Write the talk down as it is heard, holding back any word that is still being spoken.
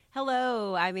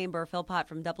Hello, I'm Amber Philpott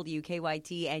from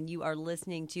WKYT, and you are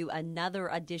listening to another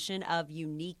edition of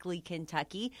Uniquely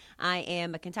Kentucky. I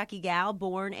am a Kentucky gal,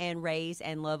 born and raised,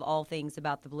 and love all things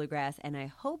about the bluegrass, and I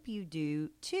hope you do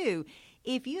too.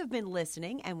 If you have been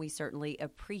listening, and we certainly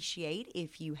appreciate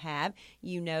if you have,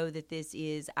 you know that this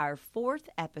is our fourth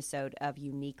episode of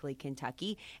Uniquely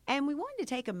Kentucky, and we wanted to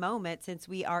take a moment since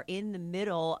we are in the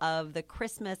middle of the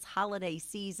Christmas holiday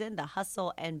season, the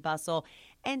hustle and bustle,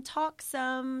 and talk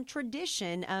some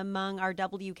tradition among our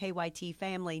WKYT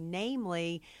family,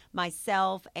 namely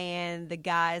myself and the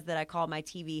guys that I call my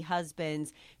TV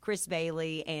husbands, Chris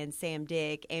Bailey and Sam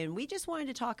Dick. And we just wanted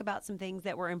to talk about some things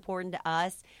that were important to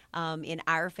us in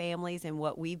our families and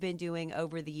what we've been doing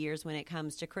over the years when it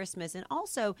comes to Christmas, and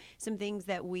also some things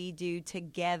that we do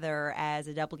together as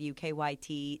a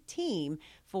WKYT team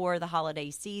for the holiday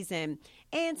season.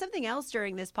 And something else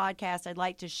during this podcast I'd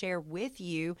like to share with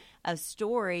you, a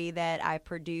story that I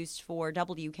produced for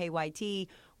WKYT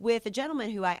with a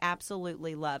gentleman who I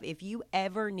absolutely love. If you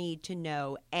ever need to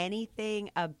know anything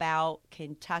about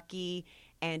Kentucky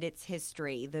and its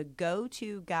history, the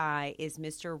go-to guy is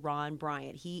Mr. Ron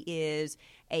Bryant. He is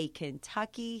a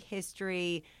Kentucky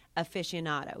history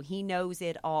aficionado. He knows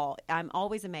it all. I'm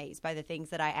always amazed by the things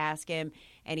that I ask him,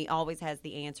 and he always has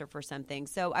the answer for something.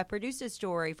 So I produced a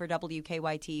story for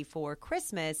WKYT for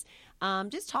Christmas,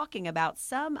 just talking about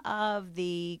some of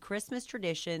the Christmas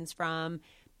traditions from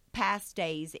past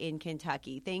days in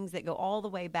Kentucky, things that go all the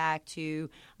way back to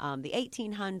the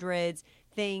 1800s,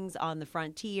 things on the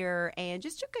frontier, and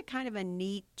just took a kind of a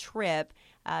neat trip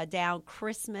down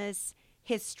Christmas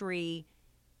history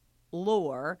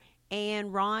lore.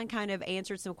 And Ron kind of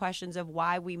answered some questions of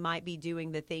why we might be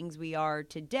doing the things we are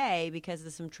today because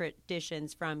of some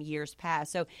traditions from years past.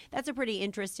 So that's a pretty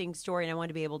interesting story, and I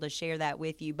want to be able to share that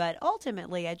with you. But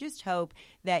ultimately, I just hope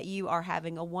that you are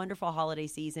having a wonderful holiday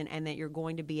season and that you're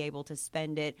going to be able to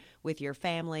spend it with your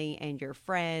family and your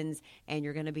friends, and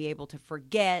you're going to be able to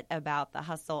forget about the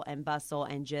hustle and bustle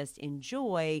and just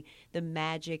enjoy the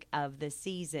magic of the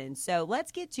season. So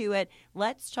let's get to it.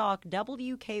 Let's talk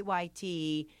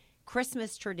WKYT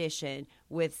Christmas tradition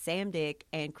with Sam Dick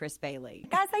and Chris Bailey.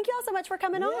 Guys, thank you all so much for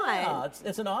coming on.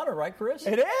 It's an honor, right, Chris?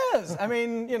 It is. I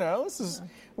mean, this is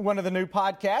one of the new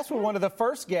podcasts. We're one of the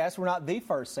first guests. We're not the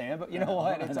first, Sam, but you know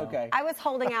what? It's okay. I was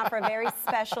holding out for a very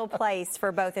special place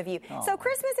for both of you. Oh. So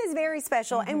Christmas is very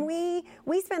special, and we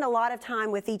spend a lot of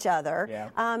time with each other. Yeah.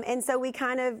 And so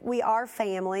we are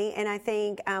family, and I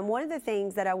think one of the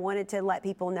things that I wanted to let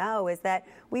people know is that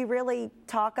we really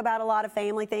talk about a lot of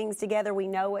family things together. We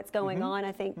know what's going on,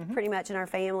 I think, pretty much in our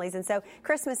families. And so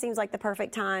Christmas seems like the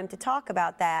perfect time to talk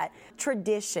about that.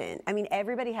 Tradition. I mean,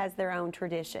 everybody has their own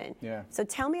tradition. Yeah. So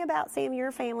tell me about, Sam,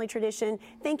 your family tradition,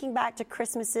 thinking back to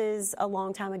Christmases a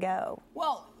long time ago.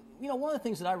 Well, one of the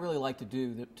things that I really like to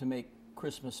do to make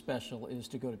Christmas special is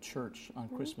to go to church on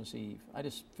Christmas Eve. I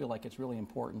just feel like it's really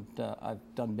important. I've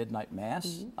done midnight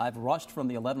mass. I've rushed from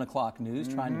the 11 o'clock news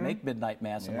trying to make midnight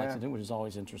mass in Lexington, which is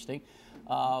always interesting.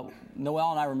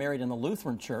 Noelle and I were married in the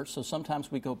Lutheran church, so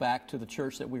sometimes we go back to the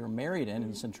church that we were married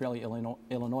in Centralia,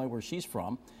 Illinois, where she's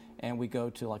from, and we go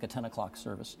to like a 10 o'clock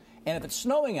service. And if it's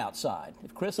snowing outside,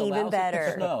 if Chris allows it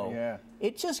to snow,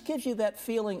 it just gives you that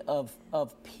feeling of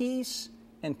peace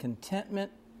and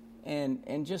contentment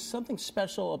and just something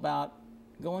special about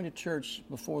going to church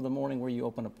before the morning where you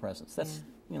open up presents. That's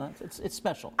it's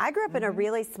special. I grew up in a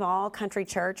really small country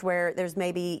church where there's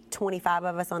maybe 25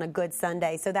 of us on a good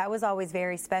Sunday. So that was always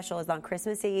very special. Is on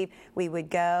Christmas Eve, we would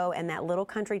go, and that little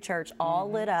country church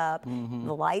all lit up.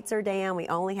 The lights are down. We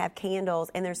only have candles,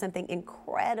 and there's something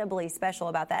incredibly special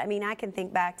about that. I mean, I can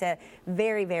think back to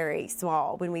very, very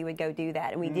small when we would go do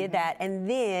that, and we did that, and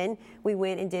then we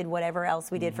went and did whatever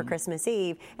else we did for Christmas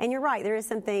Eve. And you're right, there is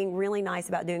something really nice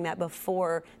about doing that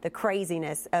before the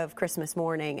craziness of Christmas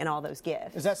morning and all those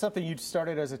gifts. Is that something you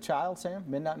started as a child, Sam?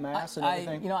 Midnight Mass and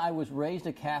everything? I was raised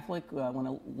a Catholic when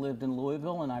I lived in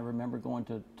Louisville, and I remember going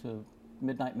to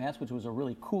Midnight Mass, which was a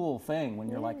really cool thing when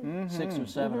you're like 6 or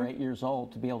 7 or 8 years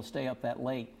old to be able to stay up that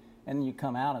late. And then you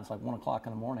come out and it's like 1 o'clock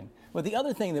in the morning. But the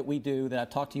other thing that we do that I've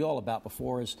talked to you all about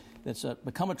before that's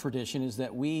become a tradition is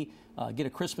that we get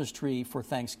a Christmas tree for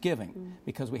Thanksgiving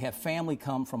because we have family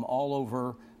come from all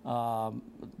over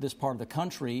this part of the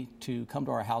country to come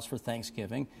to our house for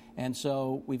Thanksgiving. And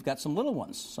so we've got some little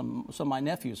ones. Some of my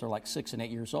nephews are like 6 and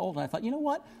 8 years old. And I thought, you know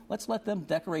what? Let's let them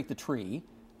decorate the tree.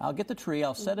 I'll get the tree,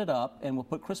 I'll set it up, and we'll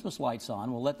put Christmas lights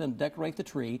on. We'll let them decorate the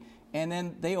tree, and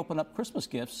then they open up Christmas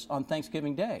gifts on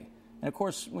Thanksgiving Day. And, of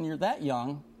course, when you're that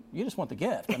young, you just want the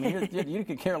gift. I mean, you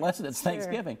could care less that it's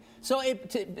Thanksgiving. So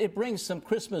it brings some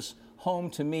Christmas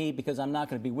home to me because I'm not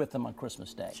going to be with them on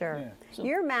Christmas Day. Sure. Yeah. So-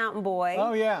 You're a mountain boy.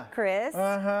 Oh, yeah. Chris.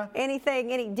 Uh-huh. Any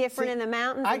different in the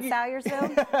mountains in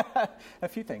Salyersville? A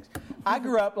few things. I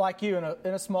grew up like you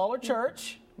in a smaller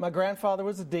church. My grandfather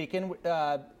was a deacon.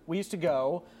 We used to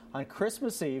go on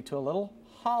Christmas Eve to a little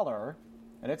holler,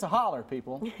 and it's a holler,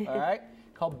 people, all right,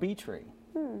 called Bee Tree,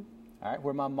 all right,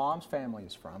 where my mom's family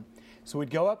is from. So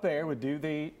we'd go up there, we'd do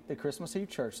the Christmas Eve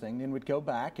church thing, then we'd go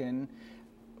back, and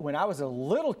when I was a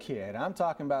little kid, I'm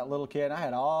talking about little kid, I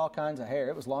had all kinds of hair.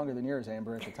 It was longer than yours,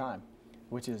 Amber, at the time,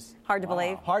 which is Hard to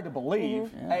believe. Hard to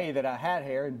believe, A, that I had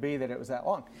hair, and B, that it was that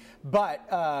long. But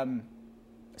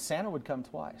Santa would come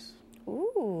twice.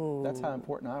 Ooh. That's how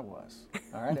important I was.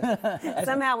 All right.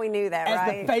 Somehow we knew that, As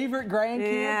right? the favorite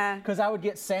grandkid, Yeah. because I would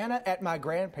get Santa at my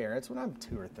grandparents' when I'm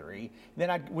 2 or 3.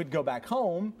 Then I would go back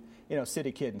home,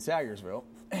 city kid in Salyersville,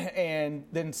 and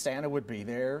then Santa would be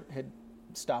there, had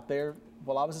stopped there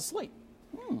while I was asleep.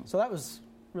 So that was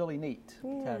really neat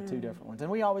to have two different ones. And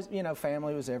we always,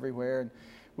 family was everywhere, and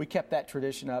we kept that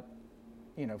tradition up,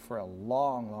 for a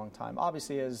long, long time.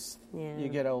 Obviously, as you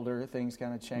get older, things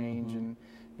kind of change, and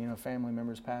family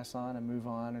members pass on and move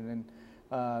on, and then,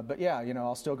 but yeah,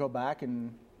 I'll still go back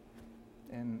and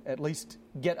at least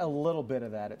get a little bit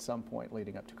of that at some point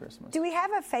leading up to Christmas. Do we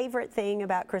have a favorite thing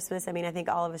about Christmas? I mean, I think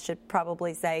all of us should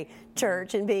probably say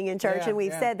church and being in church, and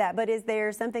we've said that, but is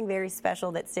there something very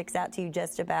special that sticks out to you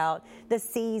just about the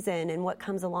season and what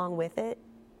comes along with it?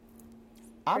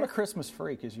 I'm a Christmas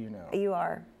freak, as you know. You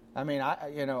are. I mean,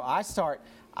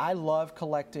 I love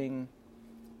collecting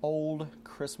old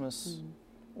Christmas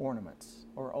ornaments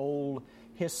or old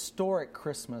historic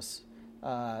Christmas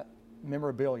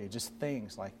memorabilia, just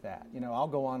things like that. I'll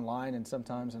go online and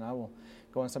I will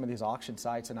go on some of these auction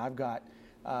sites, and I've got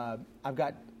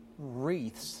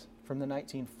wreaths from the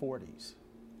 1940s.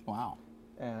 Wow.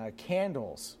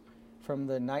 Candles from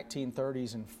the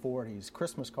 1930s and 40s,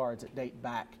 Christmas cards that date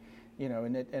back.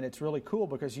 And it's really cool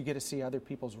because you get to see other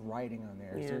people's writing on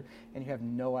there, and you have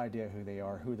no idea who they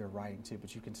are, who they're writing to,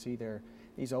 but you can see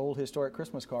these old historic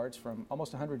Christmas cards from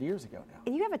almost 100 years ago now.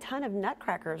 And you have a ton of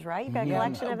nutcrackers, right? You've got a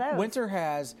collection of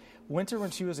those. Winter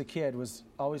when she was a kid was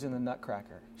always in the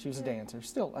Nutcracker. She was a dancer,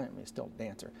 still a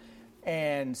dancer,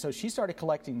 and so she started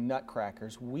collecting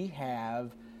nutcrackers. We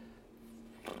have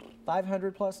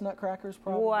 500 plus nutcrackers,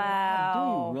 probably.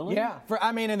 Wow. Do you really? Yeah,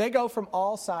 and they go from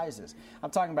all sizes.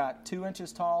 I'm talking about 2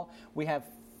 inches tall. We have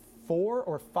 4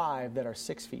 or 5 that are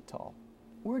 6 feet tall.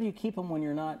 Where do you keep them when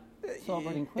you're not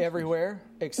celebrating Christmas? Everywhere,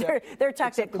 except they're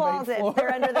tucked in except the main closets. floor.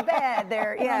 They're under the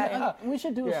bed. We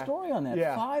should do a Yeah. story on that.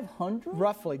 Yeah. 500?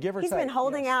 Roughly, give or He's take. been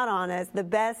holding out on us the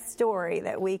best story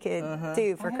that we could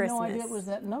do for I had Christmas. no idea it was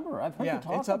that number. I've heard you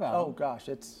talk it's up. about Oh it. gosh,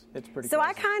 it's pretty. So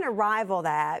I crazy. kind of rival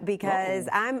that because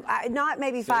I'm not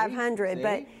maybe 500,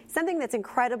 but something that's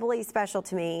incredibly special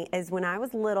to me is when I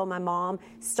was little, my mom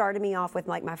started me off with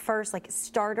my first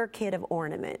starter kit of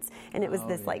ornaments, and it was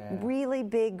this really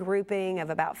big grouping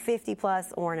of about 50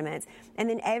 plus ornaments. And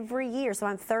then every year, so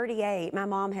I'm 38, my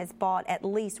mom has bought at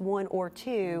least 1 or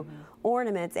 2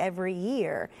 ornaments every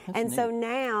year. That's so neat.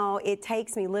 now it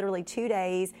takes me literally 2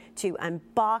 days to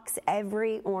unbox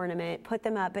every ornament, put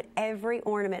them up, but every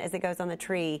ornament as it goes on the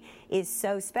tree is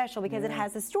so special because it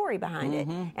has a story behind it.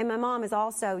 And my mom has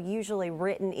also usually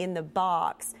written in the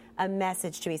box a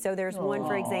message to me. So there's one,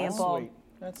 for example, sweet.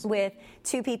 That's sweet. with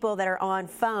 2 people that are on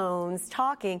phones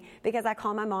talking because I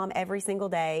call my mom every single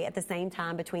day at the same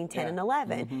time between 10 and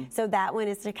 11. So that one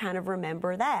is to kind of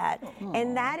remember that.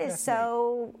 And that is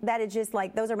that is just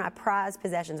those are my prized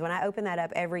possessions. When I open that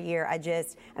up every year, I've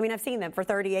seen them for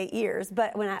 38 years,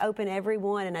 but when I open every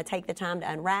one and I take the time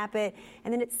to unwrap it,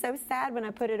 and then it's so sad when I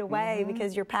put it away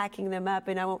because you're packing them up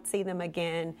and I won't see them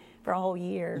again for a whole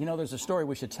year. There's a story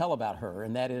we should tell about her,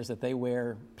 and that is that they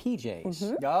wear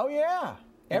PJs. Oh yeah,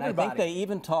 And everybody. I think they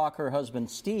even talk her husband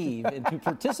Steve into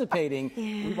participating.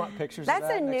 We want pictures. That's of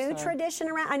that a new next time. tradition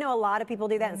around. I know a lot of people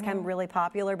do that. It's become really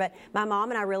popular, but my mom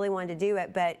and I really wanted to do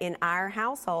it. But in our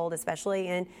household, especially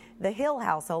in the Hill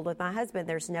household with my husband,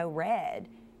 there's no red.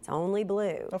 It's only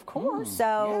blue. Of course.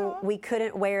 So we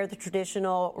couldn't wear the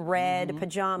traditional red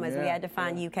pajamas. We had to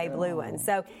find UK blue ones.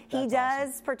 So he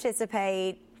does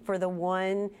participate for the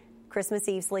one Christmas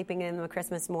Eve sleeping in the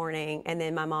Christmas morning, and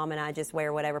then my mom and I just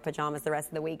wear whatever pajamas the rest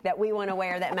of the week that we want to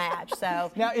wear that match.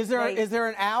 So Now, is there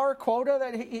an hour quota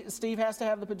that Steve has to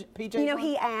have the PJs?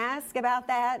 he asked about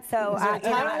that, so there a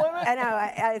time limit? I know.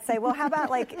 I say, well, how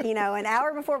about an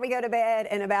hour before we go to bed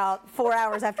and about 4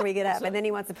 hours after we get up, and then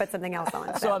he wants to put something else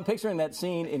on. So I'm picturing that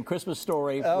scene in Christmas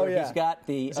Story Oh, where yeah. he's got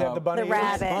the, Does he have the bunny The ears?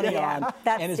 rabbit. bunny Yeah. on,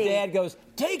 That's and his Steve. dad goes,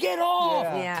 "Take it off!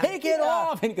 Yeah. Take it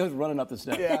off!" And he goes running up the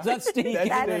steps. Yeah. Is that Steve? That's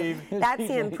That's, Steve. That's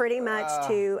him pretty much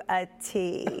to a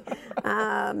T.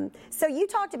 So you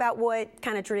talked about what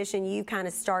kind of tradition you kind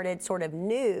of started sort of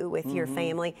new with your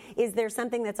family. Is there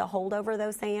something that's a holdover,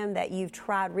 though, Sam, that you've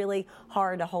tried really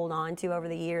hard to hold on to over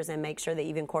the years and make sure that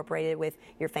you've incorporated with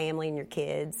your family and your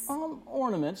kids?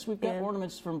 Ornaments. We've got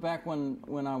ornaments from back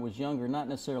when I was younger, not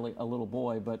necessarily a little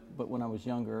boy, but when I was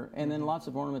younger. And then lots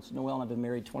of ornaments. Noelle and I have been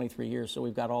married 23 years, so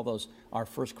we've got all those, our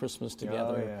first Christmas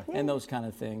together and those kind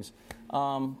of things.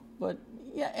 But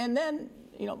yeah, and then,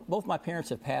 both my parents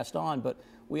have passed on, but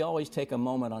we always take a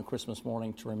moment on Christmas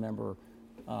morning to remember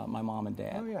my mom and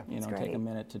dad. Oh, yeah. Take a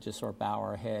minute to just sort of bow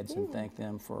our heads and thank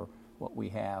them for what we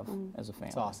have as a family.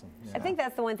 It's awesome. Yeah. I think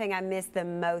that's the one thing I miss the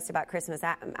most about Christmas.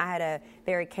 I had a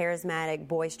very charismatic,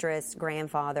 boisterous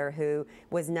grandfather who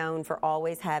was known for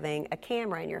always having a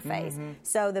camera in your face.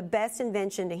 So the best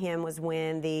invention to him was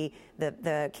when the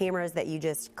cameras that you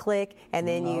just click and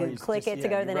then you click it to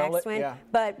go to the next one. Yeah.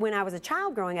 But when I was a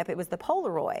child growing up, it was the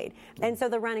Polaroid. And so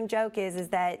the running joke is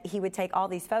that he would take all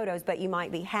these photos, but you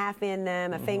might be half in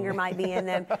them, a finger might be in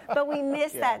them. But we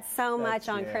miss that so much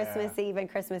on Christmas Eve and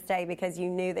Christmas Day, because you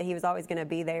knew that he was always going to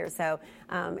be there. So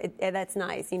that's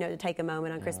nice, to take a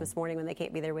moment on Christmas morning when they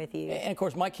can't be there with you. And of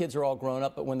course, my kids are all grown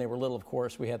up, but when they were little, of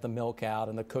course, we had the milk out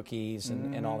and the cookies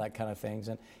and all that kind of things.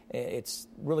 And it's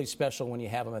really special when you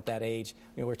have them at that age.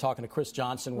 We were talking to Chris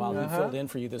Johnson while he filled in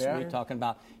for you this week, talking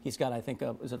about he's got, I think,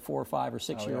 is it 4 or 5 or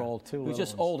 6 year old who's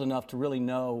just old enough to really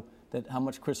know that how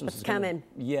much Christmas is coming.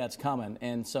 Yeah, it's coming.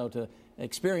 And so to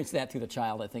experience that through the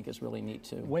child, I think, is really neat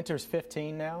too. Winter's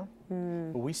 15 now,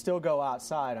 but we still go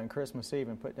outside on Christmas Eve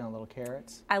and put down little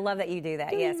carrots. I love that you do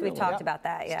that. Yes, we've talked about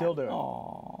that. Yeah. Still do it.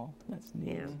 Aw, that's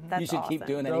neat. Yeah, that's you should keep awesome.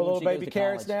 doing that. Throw even when little she goes baby to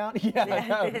carrots college.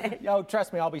 down. Yeah. Oh,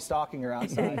 trust me, I'll be stalking her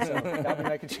outside. So I'll be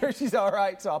making sure she's all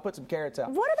right. So I'll put some carrots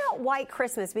out. What about white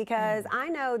Christmas? Because I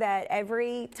know that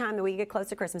every time that we get close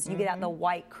to Christmas, you get out the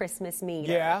white Christmas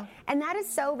meter. Yeah. And that is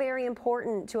so very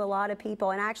important to a lot of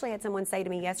people. And I actually had someone say to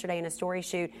me yesterday in a story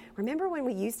shoot, remember when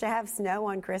we used to have snow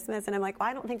on Christmas? And I'm like, well,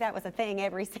 I don't think that was a thing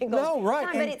every single time.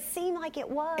 But it seemed like it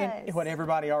was. And what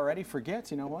everybody already forgets,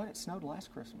 you know what? It snowed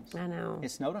last Christmas. I know. It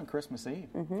snowed on Christmas Eve,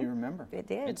 if you remember. It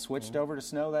did. It switched over to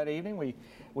snow that evening.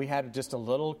 We had just a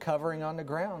little covering on the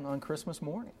ground on Christmas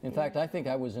morning. In fact, I think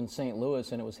I was in St.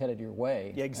 Louis and it was headed your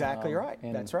way. Yeah, exactly right.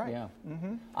 That's right. Yeah.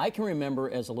 I can remember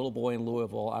as a little boy in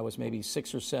Louisville, I was maybe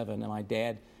 6 or 7, and my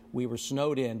dad, we were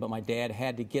snowed in, but my dad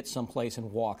had to get someplace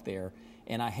and walk there.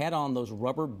 And I had on those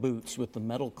rubber boots with the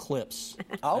metal clips.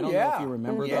 Oh, I don't know if you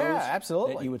remember those. Yeah,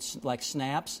 absolutely. That you would, like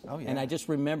snaps. Oh, yeah. And I just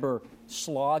remember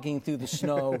slogging through the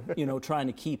snow, trying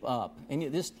to keep up. And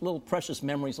just little precious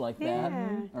memories like that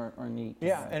are neat.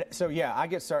 Yeah, and so, I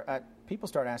get started. People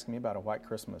start asking me about a white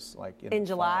Christmas, like in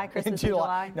July, fall. Christmas in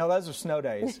July. No, those are snow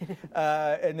days.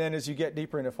 And then as you get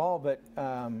deeper into fall, but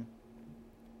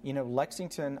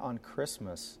Lexington on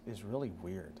Christmas is really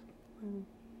weird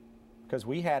because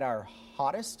we had our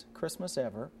hottest Christmas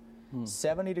ever,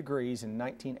 70 degrees in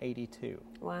 1982.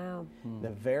 Wow.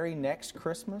 The very next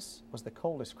Christmas was the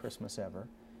coldest Christmas ever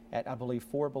at, I believe,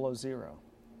 4 below zero.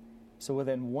 So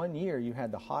within 1 year, you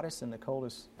had the hottest and the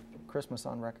coldest Christmas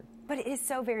on record. But it is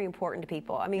so very important to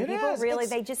people. I mean, It people is. really, It's-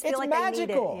 they just feel it's like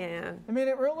magical. they need it. Yeah. I mean,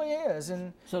 it really is.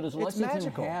 And So does it's Lexington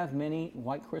magical. have many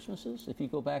white Christmases? If you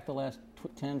go back the last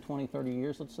 10, 20, 30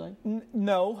 years, let's say?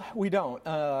 No, we don't.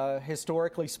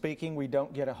 Historically speaking, we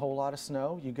don't get a whole lot of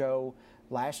snow.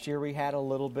 Last year we had a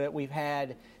little bit. We've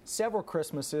had several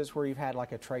Christmases where you've had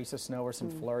like a trace of snow or some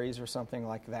flurries or something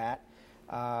like that.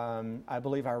 I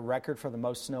believe our record for the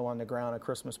most snow on the ground on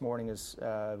Christmas morning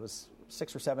was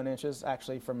 6 or 7 inches,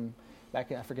 actually, from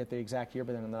back, I forget the exact year,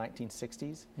 but then in the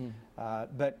 1960s.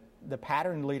 But the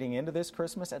pattern leading into this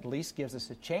Christmas at least gives us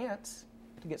a chance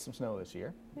to get some snow this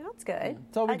year. Yeah, that's good.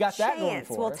 So we got that going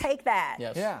for We'll us. take that.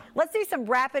 Yes. Yeah. Let's do some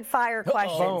rapid fire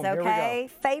questions, Boom, here we okay?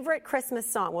 go. Favorite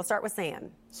Christmas song? We'll start with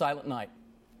Sam. Silent Night.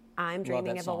 I'm dreaming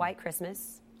that of a song. white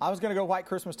Christmas. I was going to go White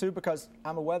Christmas too because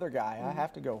I'm a weather guy. I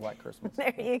have to go White Christmas.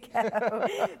 There you go.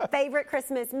 Favorite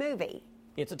Christmas movie?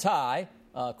 It's a tie,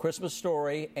 Christmas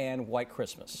Story and White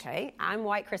Christmas. Okay, I'm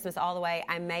White Christmas all the way.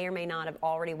 I may or may not have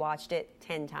already watched it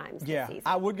 10 times Yeah, this season.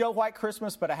 I would go White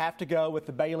Christmas, but I have to go with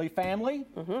the Bailey family.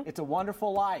 It's a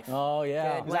Wonderful Life. Oh,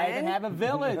 yeah. Because I even When? have a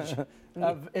village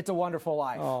of It's a Wonderful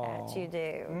Life. That you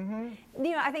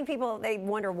do. I think people, they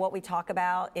wonder what we talk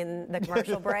about in the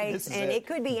commercial breaks, is and it. it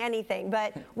could be anything,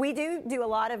 but we do a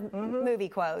lot of movie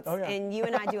quotes, Oh, yeah. and you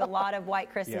and I do a lot of White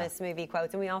Christmas movie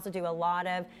quotes, and we also do a lot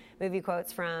of movie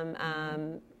quotes from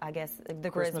I guess the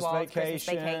Christmas Griswolds, Christmas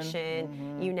Vacation.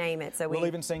 Vacation, you name it. So We'll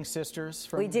even sing Sisters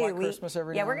from we do. White Christmas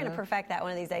every yeah, now we're and going to then. perfect that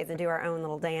one of these days and do our own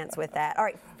little dance with that. All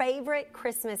right, favorite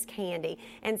Christmas candy.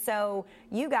 And so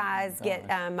you guys get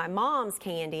my mom's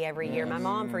candy every year. My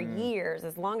mom, for years,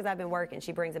 as long as I've been working,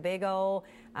 she brings a big old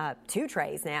 2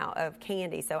 trays now of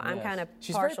candy. So I'm Yes. kind of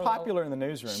She's very partial. popular in the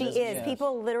newsroom, She isn't is. she? Yes.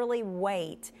 People literally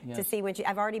wait to Yes. see when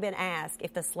I've already been asked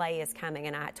if the sleigh is coming,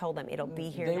 and I told them it'll be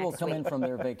here They next will come week. in from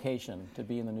their vacation to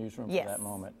be in the newsroom Yes. for that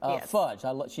moment. Yes. Fudge.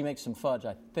 She makes some fudge.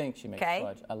 I think she makes Okay.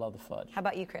 fudge. I love the fudge. How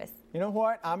about you, Chris? You know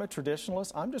what? I'm a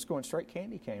traditionalist. I'm just going straight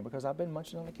candy cane because I've been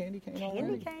munching on the candy cane Candy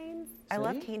already. canes? I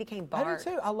love See? candy cane I bars.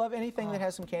 do too. I love anything that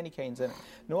has some candy canes in it.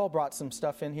 Noel brought some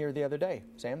stuff in here the other day,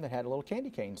 Sam, that had a little candy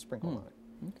cane sprinkled on it.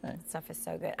 Okay. Stuff is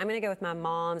so good. I'm going to go with my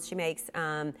mom's. She makes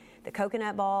the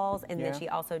coconut balls, and then Yeah. she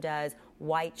also does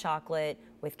white chocolate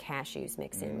with cashews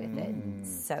mixed in with it.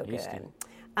 So Tasty.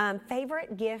 good.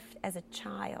 Favorite gift as a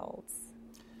child?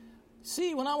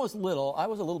 See, when I was little, I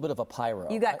was a little bit of a pyro.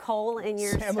 You got coal in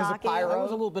your Sam was a stocking? pyro? I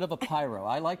was a little bit of a pyro.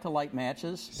 I like to light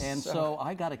matches, and so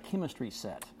I got a chemistry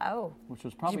set. Oh. Which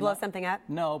was probably Did you blow not- something up?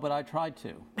 No, but I tried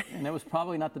to. And that was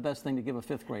probably not the best thing to give a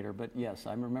 5th grader, but yes,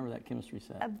 I remember that chemistry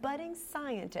set. A budding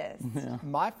scientist.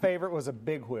 My favorite was a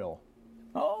big wheel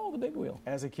Oh, the big wheel.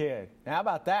 as a kid. Now, how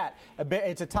about that?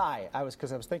 It's a tie.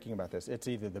 Because I was thinking about this. It's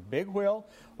either the big wheel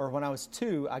or when I was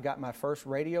 2, I got my first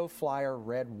Radio Flyer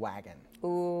red wagon.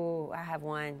 Ooh, I have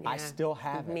one. I yeah. still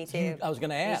have it. Me too. I was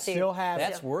going to ask. too. Still have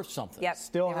That's it. worth something. Yep,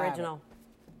 Still the have it. original.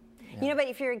 You know, but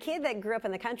if you're a kid that grew up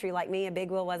in the country like me, a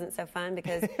big wheel wasn't so fun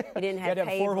because you didn't have had to have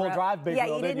paved four-wheel drive big yeah,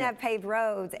 wheel, you didn't didn't you? have paved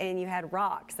roads and you had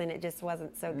rocks, and it just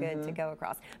wasn't so good to go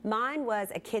across. Mine was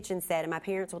a kitchen set, and my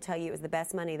parents will tell you it was the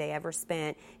best money they ever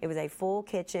spent. It was a full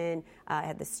kitchen. It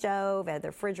had the stove, it had the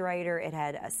refrigerator, it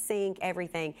had a sink,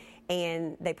 everything.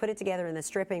 And they put it together in the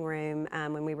stripping room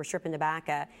when we were stripping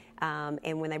tobacco.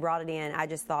 And when they brought it in, I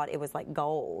just thought it was like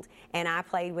gold. And I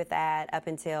played with that up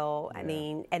until,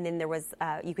 and then there was,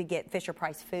 you could get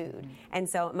Fisher-Price food. And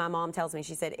so my mom tells me,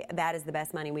 she said, that is the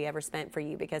best money we ever spent for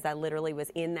you because I literally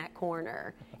was in that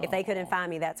corner. If they couldn't find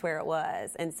me, that's where it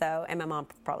was. And so, and my mom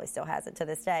probably still has it to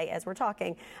this day as we're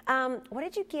talking. What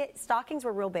did you get? Stockings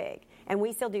were real big. And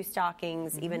we still do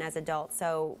stockings even as adults.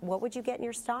 So what would you get in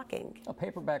your stocking? A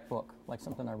paperback book, like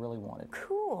something I really wanted.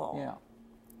 Cool. Yeah.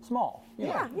 Small.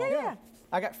 Yeah.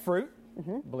 I got fruit.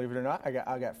 Believe it or not, I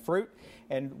got fruit,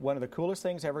 and one of the coolest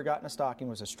things I ever got in a stocking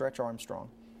was a Stretch Armstrong.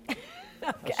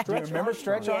 Do you remember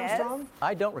Stretch Yes. Armstrong?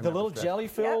 I don't remember The little Stretch. jelly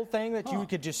filled Yeah. thing that you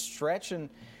could just stretch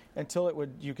until it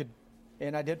would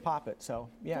and I did pop it. So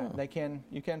yeah,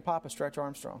 you can pop a Stretch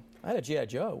Armstrong. I had a G.I.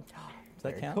 Joe. Does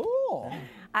that count? Cool.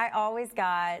 I always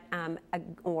got an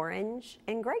orange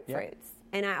and grapefruits.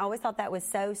 And I always thought that was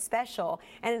so special.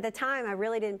 And at the time, I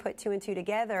really didn't put 2 and 2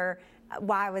 together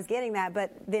why I was getting that.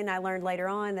 But then I learned later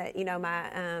on that, you know,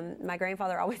 my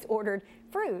grandfather always ordered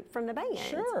fruit from the band.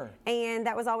 Sure. And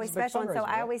that was always It's a big special. And so fundraiser,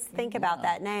 I yeah. always think about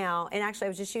that now. And actually, I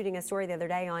was just shooting a story the other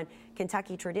day on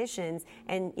Kentucky traditions.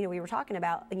 And, you know, we were talking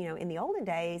about, you know, in the olden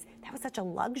days, that was such a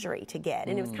luxury to get.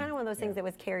 And it was kind of one of those things that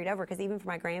was carried over because even for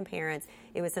my grandparents,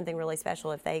 it was something really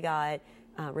special if they got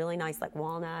really nice like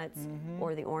walnuts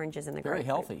or the oranges and the Very grapefruit.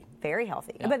 healthy. Very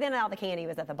healthy. Yeah. But then all the candy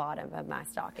was at the bottom of my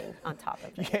stocking on top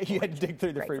of it. Yeah, you had to dig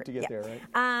through the fruit to get Yeah. there,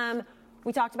 right?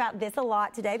 We talked about this a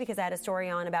lot today because I had a story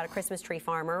on about a Christmas tree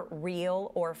farmer,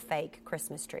 real or fake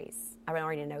Christmas trees. I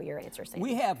already know your answer, Sam.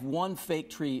 We have one fake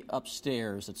tree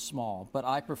upstairs that's small, but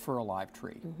I prefer a live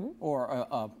tree or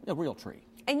a real tree.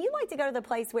 And you like to go to the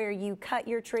place where you cut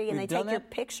your tree and We've they take done your that.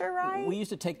 picture, right? We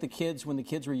used to take the kids when the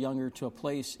kids were younger to a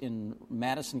place in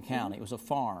Madison County. It was a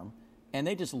farm, and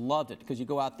they just loved it because you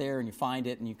go out there and you find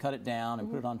it and you cut it down and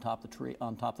put it on top of the tree,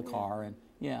 on top of the car, and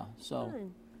so.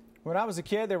 When I was a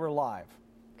kid, they were live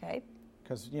Okay.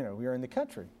 because you know we were in the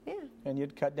country. Yeah. And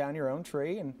you'd cut down your own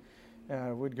tree and.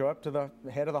 We'd go up to the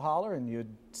head of the holler and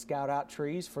you'd scout out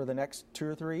trees for the next 2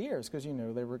 or 3 years because you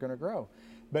knew they were going to grow.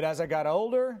 But as I got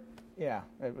older, yeah,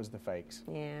 it was the fakes.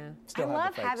 Yeah. Still I have the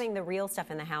love fakes. having the real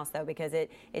stuff in the house, though, because it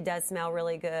does smell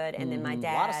really good. And then my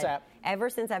dad, lot of sap. ever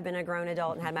since I've been a grown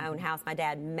adult and had my own house, my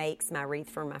dad makes my wreath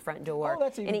for my front door. Oh,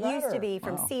 that's even and it used to better. be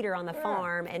from Wow. cedar on the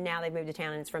farm, and now they've moved to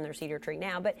town and it's from their cedar tree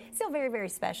now. But still very, very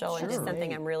special and just Sure. something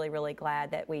Neat. I'm really, really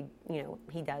glad that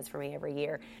he does for me every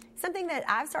year. Something that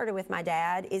I've started with my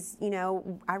dad is,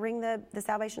 I ring the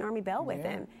Salvation Army bell with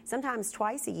him, sometimes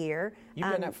twice a year. You've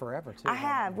done that forever, too, I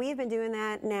haven't have. you? We have been doing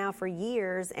that now for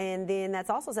years, and then that's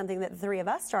also something that the 3 of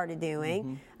us started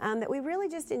doing that we really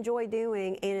just enjoy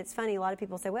doing. And it's funny, a lot of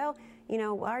people say, well,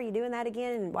 why are you doing that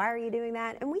again? And why are you doing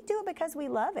that? And we do it because we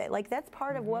love it. Like, that's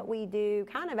part of what we do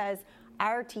kind of as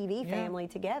our TV family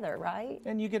together, right?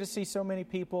 And you get to see so many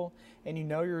people, and you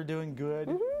know you're doing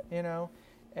good, you know.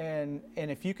 And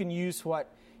if you can use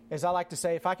what, as I like to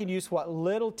say, if I can use what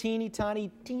little teeny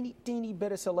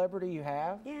bit of celebrity you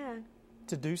have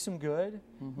to do some good,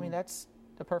 I mean, that's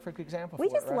the perfect example for We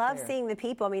it just right love there. seeing the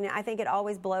people. I mean, I think it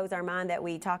always blows our mind that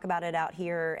we talk about it out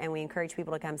here and we encourage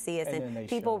people to come see us. And then they And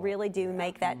people show up. really do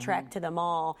make that trek to the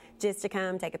mall just to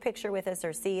come take a picture with us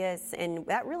or see us. And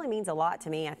that really means a lot to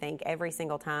me, I think, every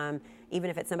single time. Even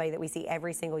if it's somebody that we see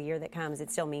every single year that comes, it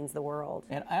still means the world.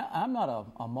 And I'm not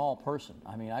a mall person.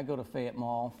 I mean, I go to Fayette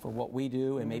Mall for what we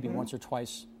do, and maybe once or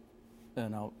twice, you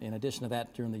know, in addition to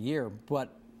that during the year.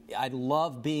 But I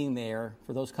love being there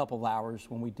for those couple of hours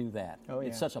when we do that. Oh, yeah.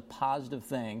 It's such a positive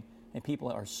thing, and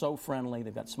people are so friendly.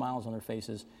 They've got smiles on their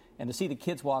faces. And to see the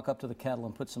kids walk up to the kettle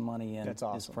and put some money in That's is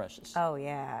awesome. precious. Oh,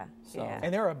 yeah. So- yeah.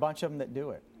 And there are a bunch of them that do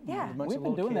it. Yeah. A bunch We've of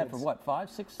been little doing that for kids. what, 5,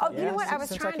 6? Oh, you know what? I since- was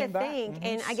since trying to came back. think,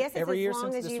 and I guess it's every as year long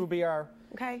since as this you- will be our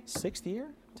Okay. 6th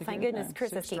year. Thank together? goodness Chris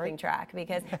is Sixth keeping straight. track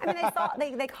because, I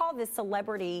mean, they call this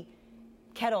celebrity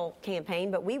kettle campaign,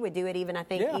 but we would do it even, I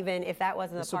think, Yeah. even if that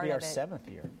wasn't This a will part be our of it. 7th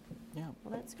year. Yeah.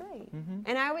 Well, that's great.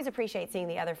 And I always appreciate seeing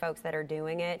the other folks that are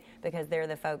doing it because they're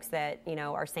the folks that, you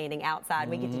know, are standing outside.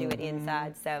 We get to do it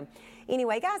inside. So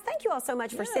anyway, guys, thank you all so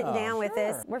much for sitting down with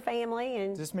us. sure. We're family.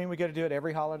 And Does this mean we got to do it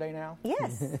every holiday now?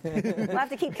 yes, we'll have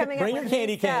to keep coming Bring up your with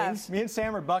candy new stuff. canes. Me and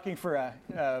Sam are bucking for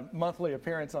a monthly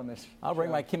appearance on this. I'll bring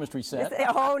my chemistry set.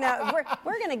 Oh, no.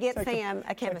 We're going to get Sam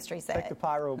a chemistry Take the set.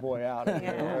 pyro boy out.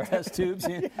 Test tubes.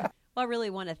 Well, I really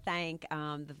want to thank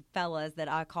the fellas that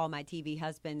I call my TV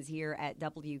husbands here at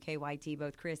WKYT,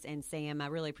 both Chris and Sam. I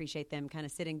really appreciate them kind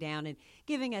of sitting down and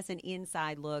giving us an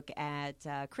inside look at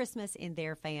Christmas in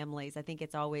their families. I think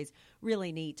it's always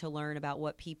really neat to learn about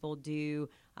what people do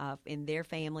in their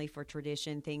family for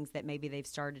tradition, things that maybe they've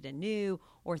started anew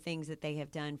or things that they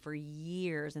have done for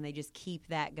years and they just keep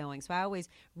that going. So I always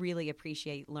really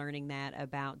appreciate learning that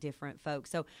about different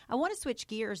folks. So I want to switch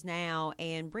gears now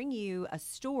and bring you a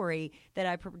story that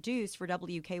I produced for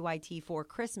WKYT for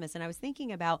Christmas. And I was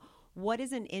thinking about what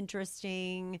is an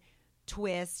interesting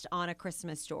twist on a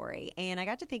Christmas story. And I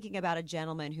got to thinking about a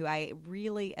gentleman who I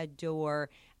really adore.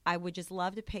 I would just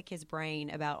love to pick his brain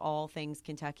about all things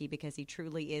Kentucky because he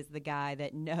truly is the guy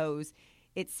that knows,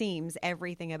 it seems,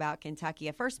 everything about Kentucky.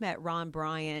 I first met Ron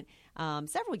Bryant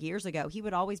several years ago. He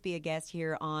would always be a guest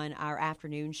here on our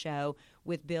afternoon show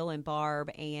with Bill and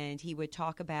Barb, and he would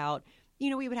talk about, you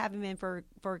know, we would have him in for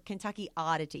Kentucky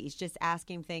oddities, just ask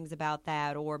him things about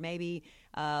that, or maybe,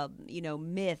 you know,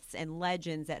 myths and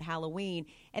legends at Halloween.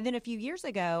 And then a few years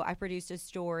ago, I produced a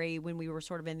story when we were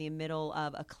sort of in the middle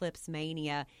of Eclipse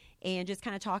Mania and just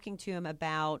kind of talking to him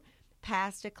about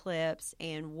past eclipse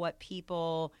and what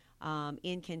people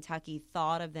in Kentucky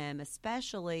thought of them,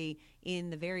 especially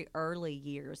in the very early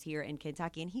years here in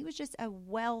Kentucky. And he was just a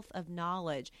wealth of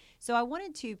knowledge. So I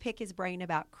wanted to pick his brain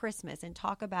about Christmas and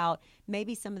talk about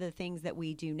maybe some of the things that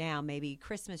we do now, maybe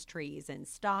Christmas trees and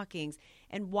stockings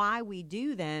and why we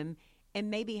do them, and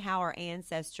maybe how our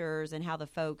ancestors and how the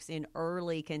folks in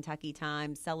early Kentucky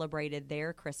times celebrated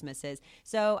their Christmases.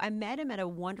 So I met him at a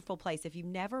wonderful place. If you've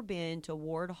never been to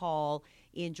Ward Hall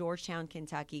in Georgetown,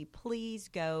 Kentucky, please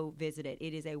go visit it.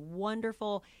 It is a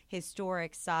wonderful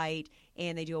historic site,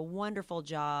 and they do a wonderful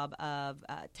job of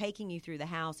taking you through the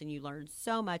house, and you learn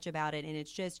so much about it, and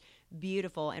it's just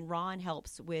beautiful. And Ron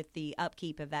helps with the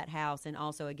upkeep of that house, and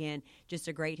also, again, just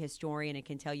a great historian and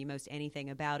can tell you most anything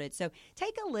about it. So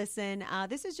take a listen.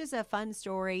 This is just a fun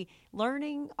story.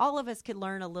 Learning, all of us could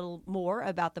learn a little more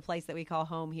about the place that we call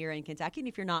home here in Kentucky. And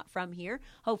if you're not from here,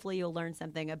 hopefully you'll learn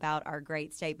something about our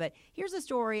great state. But here's a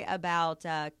story about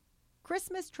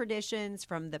Christmas traditions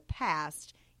from the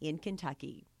past in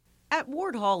Kentucky. At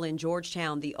Ward Hall in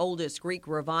Georgetown, the oldest Greek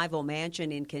Revival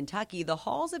mansion in Kentucky, the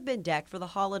halls have been decked for the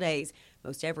holidays.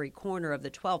 Most every corner of the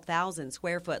 12,000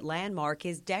 square foot landmark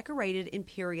is decorated in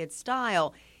period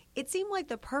style. It seemed like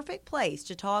the perfect place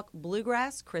to talk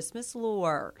bluegrass Christmas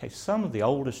lore. Okay, some of the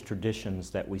oldest traditions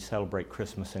that we celebrate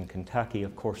Christmas in Kentucky,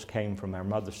 of course, came from our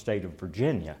mother state of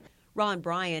Virginia. Ron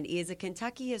Bryant is a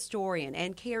Kentucky historian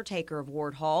and caretaker of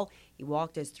Ward Hall. He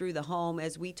walked us through the home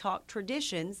as we talked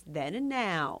traditions then and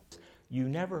now. You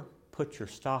never put your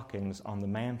stockings on the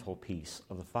mantelpiece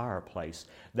of the fireplace.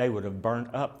 They would have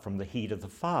burnt up from the heat of the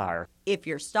fire. If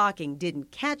your stocking didn't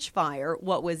catch fire,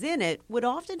 what was in it would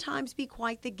oftentimes be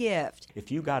quite the gift. If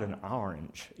you got an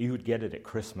orange, you would get it at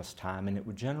Christmas time, and it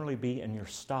would generally be in your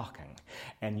stocking.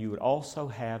 And you would also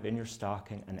have in your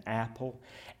stocking an apple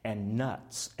and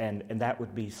nuts, and that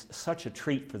would be such a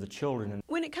treat for the children.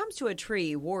 When it comes to a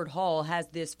tree, Ward Hall has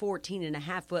this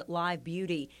 14.5-foot live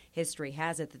beauty. History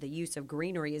has it that the use of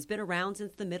greenery has been around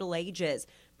since the Middle Ages.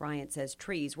 Bryant says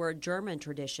trees were a German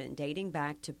tradition dating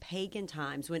back to pagan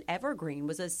times when evergreen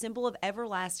was a symbol of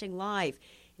everlasting life.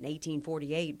 In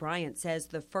 1848, Bryant says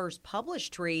the first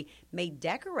published tree made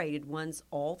decorated ones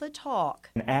all the talk.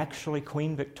 And actually,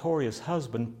 Queen Victoria's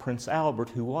husband, Prince Albert,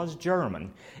 who was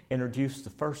German, introduced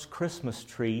the first Christmas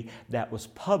tree that was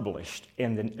published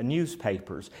in the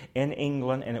newspapers in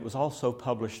England, and it was also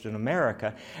published in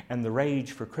America. And the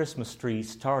rage for Christmas trees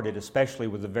started, especially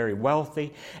with the very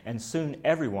wealthy, and soon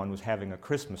everyone was having a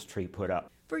Christmas tree put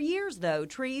up. For years, though,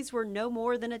 trees were no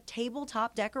more than a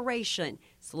tabletop decoration,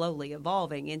 slowly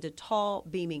evolving into tall,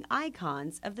 beaming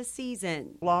icons of the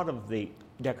season. A lot of the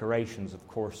decorations, of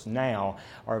course, now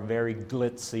are very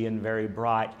glitzy and very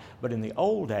bright, but in the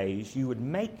old days, you would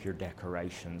make your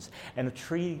decorations, and a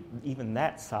tree even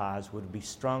that size would be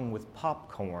strung with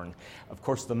popcorn. Of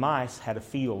course, the mice had a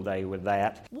field day with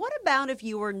that. What about if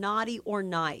you were naughty or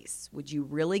nice? Would you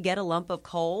really get a lump of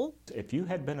coal? If you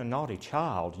had been a naughty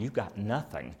child, you got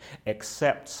nothing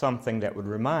except something that would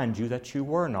remind you that you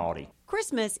were naughty.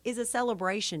 Christmas is a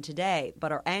celebration today,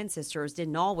 but our ancestors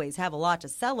didn't always have a lot to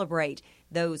celebrate.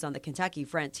 Those on the Kentucky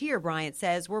frontier, Bryant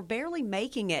says, were barely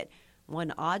making it.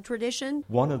 One odd tradition?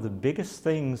 One of the biggest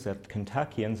things that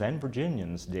Kentuckians and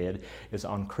Virginians did is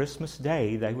on Christmas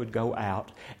Day they would go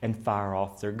out and fire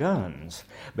off their guns,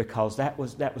 because that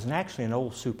was actually an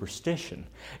old superstition.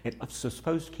 It was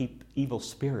supposed to keep evil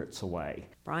spirits away.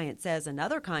 Bryant says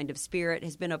another kind of spirit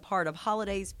has been a part of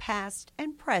holidays past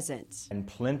and present. And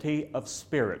plenty of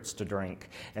spirits to drink.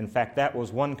 In fact, that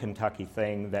was one Kentucky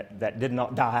thing that did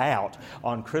not die out.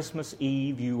 On Christmas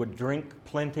Eve, you would drink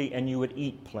plenty and you would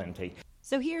eat plenty.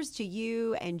 So here's to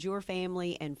you and your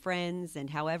family and friends, and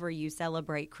however you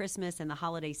celebrate Christmas and the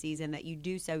holiday season, that you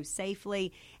do so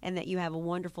safely and that you have a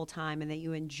wonderful time and that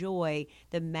you enjoy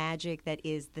the magic that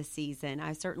is the season.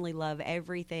 I certainly love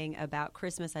everything about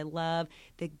Christmas. I love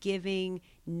the giving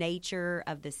nature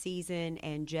of the season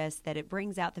and just that it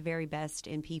brings out the very best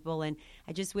in people. And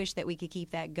I just wish that we could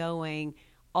keep that going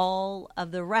all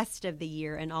of the rest of the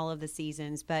year and all of the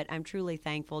seasons, but I'm truly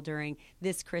thankful during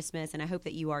this Christmas, and I hope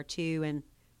that you are too. And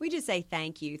we just say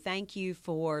thank you. Thank you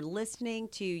for listening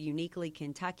to Uniquely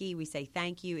Kentucky. We say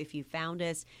thank you if you found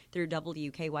us through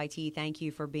WKYT. Thank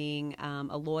you for being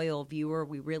a loyal viewer.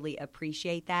 We really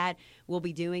appreciate that. We'll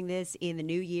be doing this in the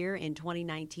new year in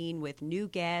 2019 with new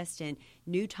guests and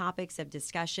new topics of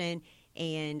discussion.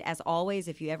 And as always,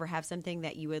 if you ever have something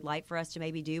that you would like for us to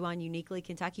maybe do on Uniquely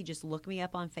Kentucky, just look me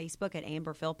up on Facebook at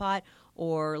Amber Philpott,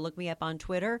 or look me up on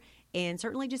Twitter, and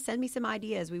certainly just send me some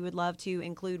ideas. We would love to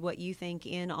include what you think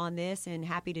in on this, and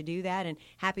happy to do that, and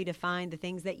happy to find the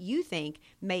things that you think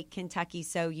make Kentucky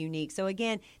so unique. So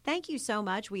again, thank you so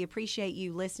much. We appreciate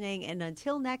you listening, and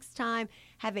until next time,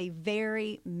 have a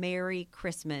very Merry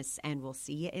Christmas, and we'll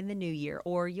see you in the new year,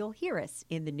 or you'll hear us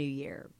in the new year.